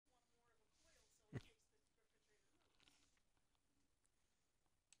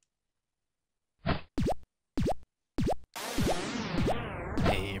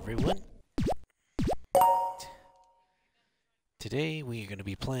everyone. Today we are going to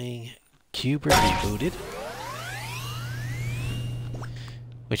be playing Qbert Rebooted,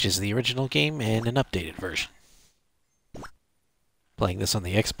 which is the original game and an updated version. Playing this on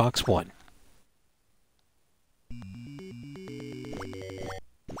the Xbox One.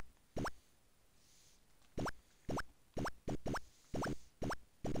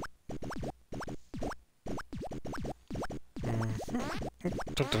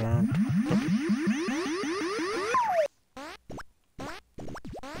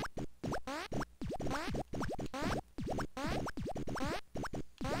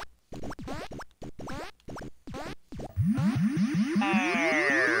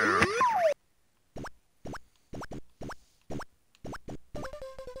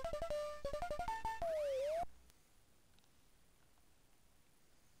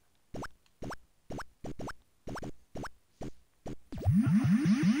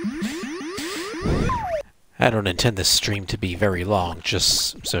 I don't intend this stream to be very long,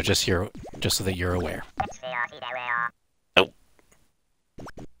 just so that you're aware. Oh.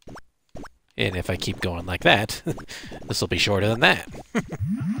 And if I keep going like that, this will be shorter than that.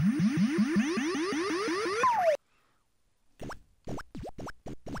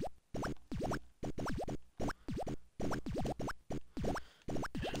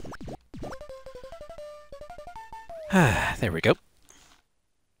 There we go.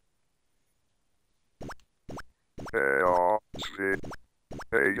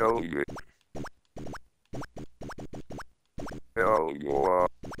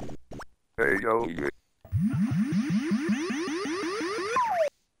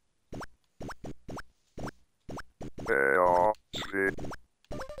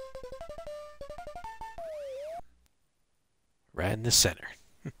 Right in the center.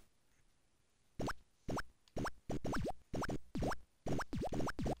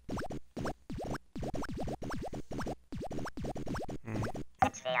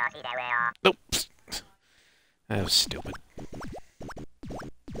 Nope. That was stupid.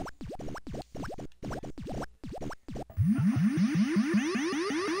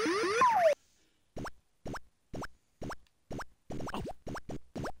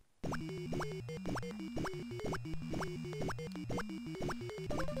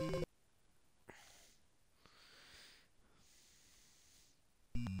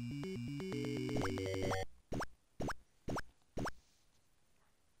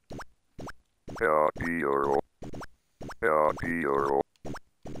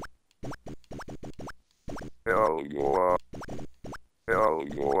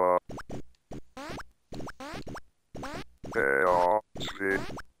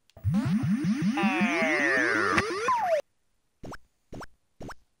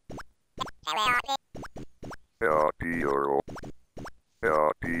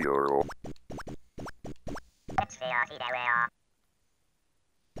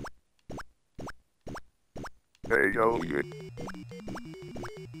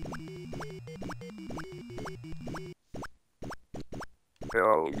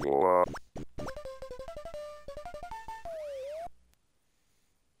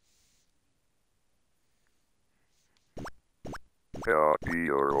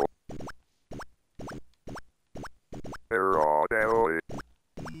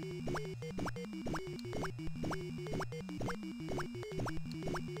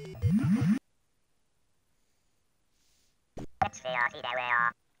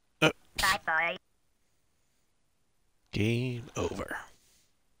 Game over.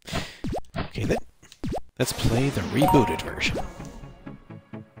 Okay then, let's play the rebooted version.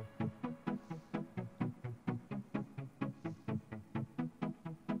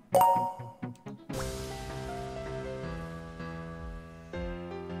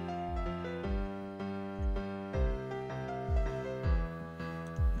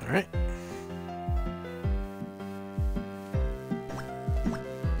 Alright.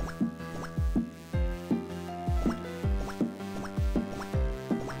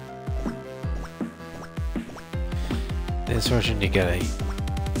 This version, you gotta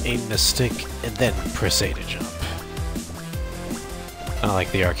aim the stick and then press A to jump. Not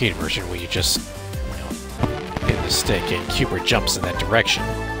like the arcade version where you just, hit the stick and Qbert jumps in that direction.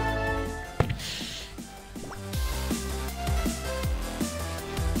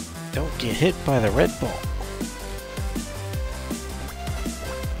 Don't get hit by the red ball.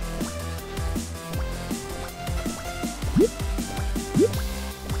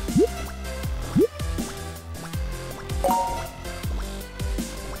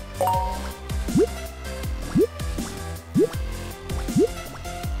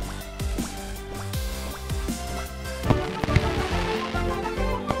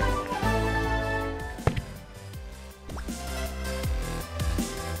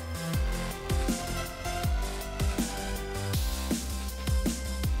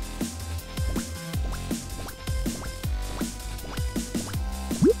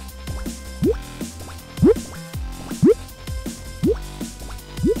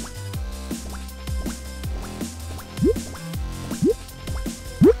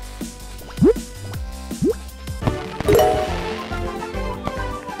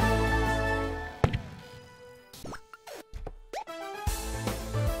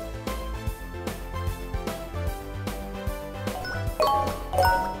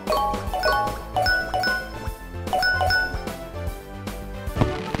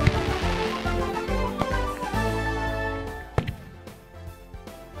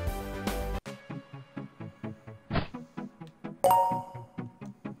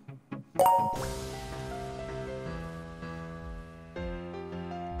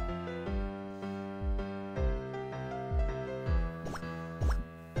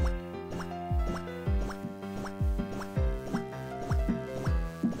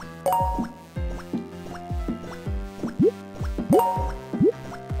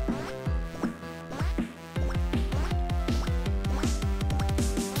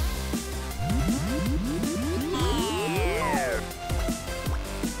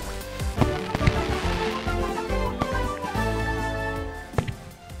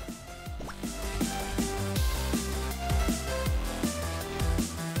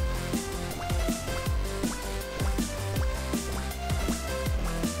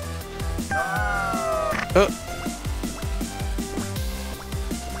 Ah.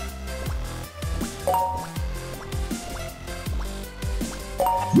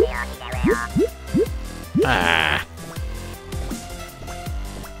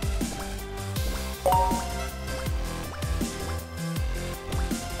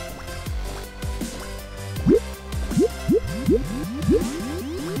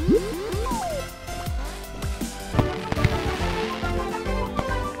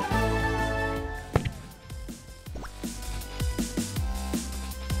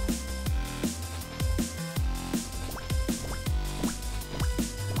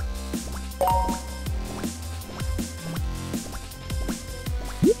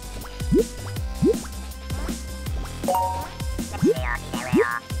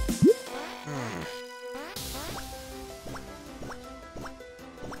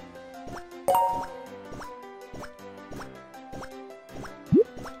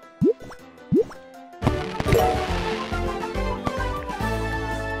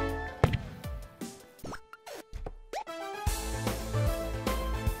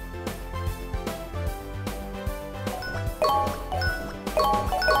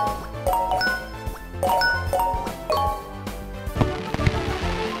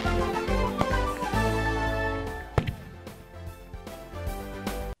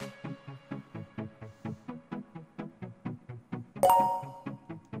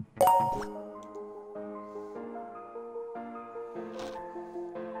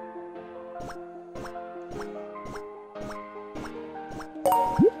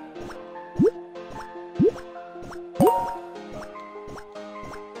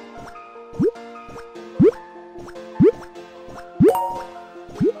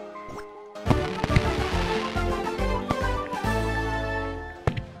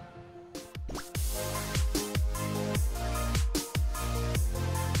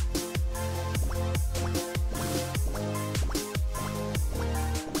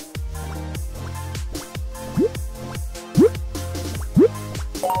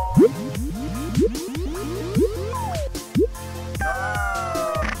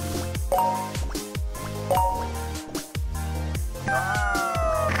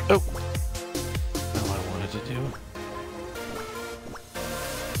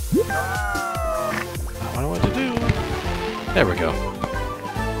 There we go.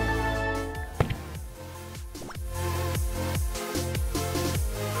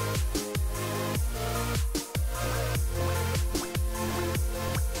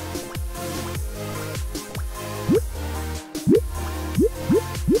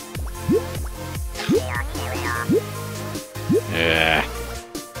 Yeah.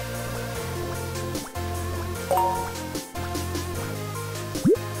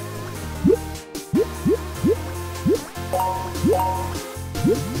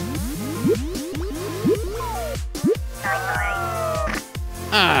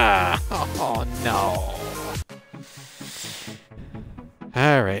 Ah! Oh, no.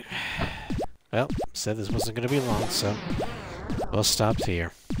 Alright. Well, said this wasn't going to be long, so we'll stop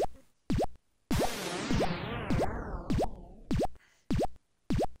here.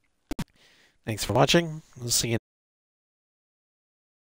 Thanks for watching. We'll see you